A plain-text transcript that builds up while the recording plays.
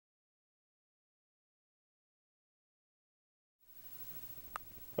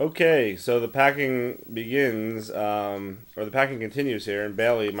Okay, so the packing begins, or the packing continues here, and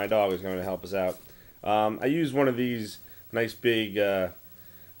Bailey, my dog, is going to help us out. I use one of these nice big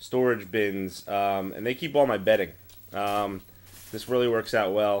storage bins, and they keep all my bedding. This really works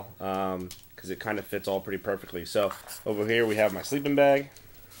out well because it kind of fits all pretty perfectly. So over here we have my sleeping bag.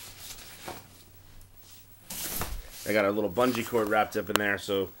 I got a little bungee cord wrapped up in there,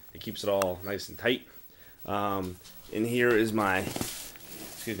 so it keeps it all nice and tight. In here is my,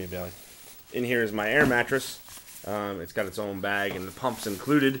 excuse me, Bailey. In here is my air mattress. It's got its own bag and the pump's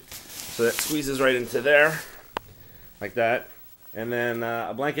included, so that squeezes right into there, like that. And then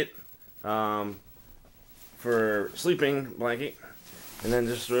a blanket for sleeping blanket, and then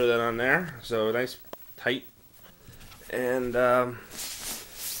just throw that on there, so nice, tight. And then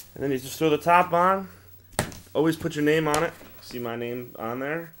you just throw the top on. Always put your name on it. See my name on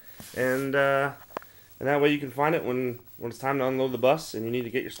there, and that way you can find it when it's time to unload the bus and you need to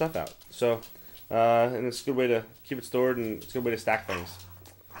get your stuff out. So, and it's a good way to keep it stored, and it's a good way to stack things.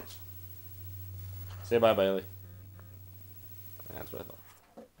 Say bye, Bailey. That's what I thought.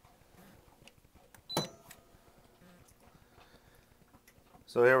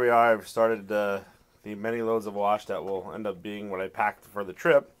 So here we are. I've started the many loads of wash that will end up being what I packed for the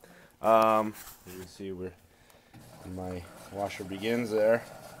trip. You can see where my washer begins there.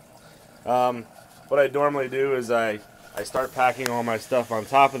 What I normally do is I start packing all my stuff on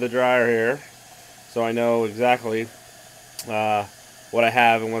top of the dryer here, so I know exactly what I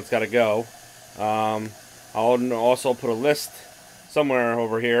have and what's got to go. I'll also put a list somewhere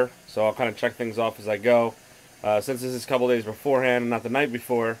over here, so I'll kind of check things off as I go. Since this is a couple days beforehand and not the night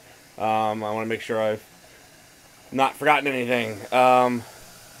before, I want to make sure I've not forgotten anything.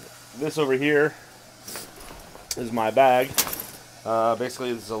 This over here is my bag.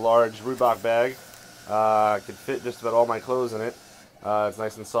 Basically, this is a large Reebok bag. It could fit just about all my clothes in it. It's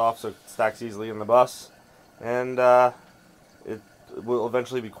nice and soft, so it stacks easily in the bus. And it will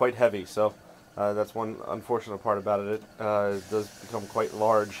eventually be quite heavy, so that's one unfortunate part about it. It does become quite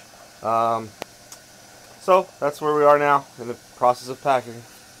large. So that's where we are now in the process of packing.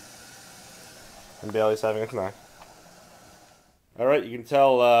 And Bailey's having a snack. Alright, you can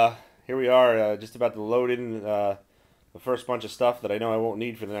tell here we are just about to load in the first bunch of stuff that I know I won't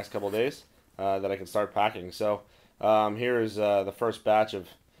need for the next couple of days that I can start packing. So here is the first batch of,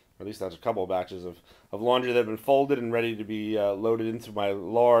 or at least that's a couple of batches of laundry that have been folded and ready to be loaded into my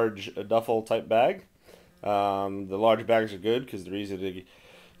large duffel type bag. The large bags are good because they're easy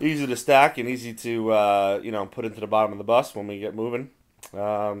to stack and easy to put into the bottom of the bus when we get moving.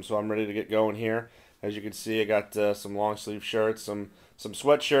 So I'm ready to get going here. As you can see, I got some long sleeve shirts, some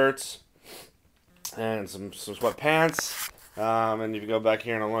sweatshirts, and some sweatpants. And if you go back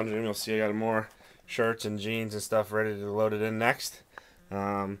here in the laundry room, you'll see I got more shirts and jeans and stuff ready to load it in next.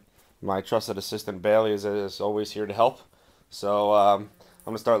 My trusted assistant Bailey is always here to help. So I'm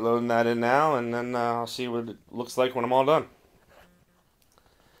going to start loading that in now, and then I'll see what it looks like when I'm all done.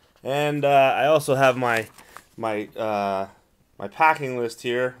 And I also have my packing list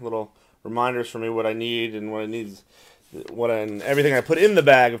here, little reminders for me what I need and and everything I put in the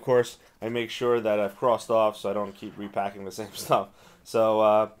bag. Of course, I make sure that I've crossed off so I don't keep repacking the same stuff.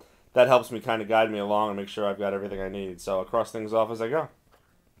 So that helps me kind of guide me along and make sure I've got everything I need. So I'll cross things off as I go.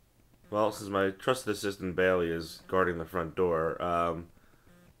 Well, since my trusted assistant Bailey is guarding the front door,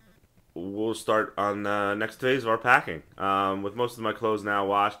 we'll start on the next phase of our packing. With most of my clothes now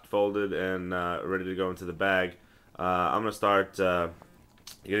washed, folded, and ready to go into the bag, I'm going to start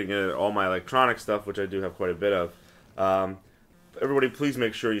getting in all my electronic stuff, which I do have quite a bit of. Everybody, please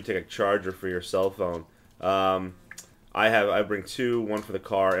make sure you take a charger for your cell phone. I bring two, one for the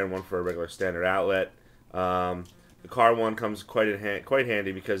car and one for a regular standard outlet. The car one comes quite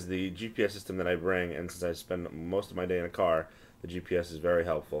handy because the GPS system that I bring, and since I spend most of my day in a car, the GPS is very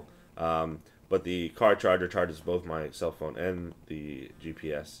helpful. But the car charger charges both my cell phone and the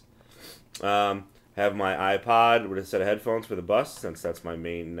GPS. Have my iPod with a set of headphones for the bus, since that's my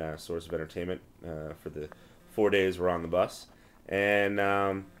main source of entertainment for the 4 days we're on the bus. And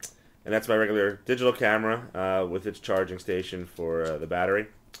that's my regular digital camera with its charging station for the battery.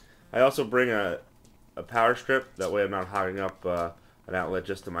 I also bring a power strip, that way I'm not hogging up an outlet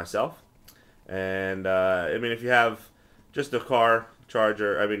just to myself. And I mean, if you have just the car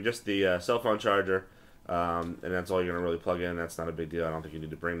charger, I mean just the cell phone charger, and that's all you're going to really plug in, that's not a big deal. I don't think you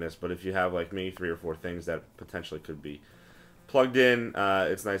need to bring this. But if you have, like me, 3 or 4 things that potentially could be plugged in,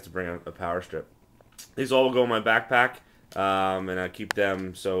 it's nice to bring a power strip. These all will go in my backpack, and I keep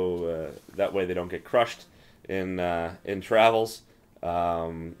them so that way they don't get crushed in travels.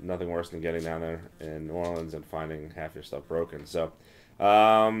 Nothing worse than getting down there in New Orleans and finding half your stuff broken. So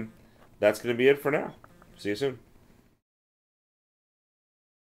that's going to be it for now. See you soon.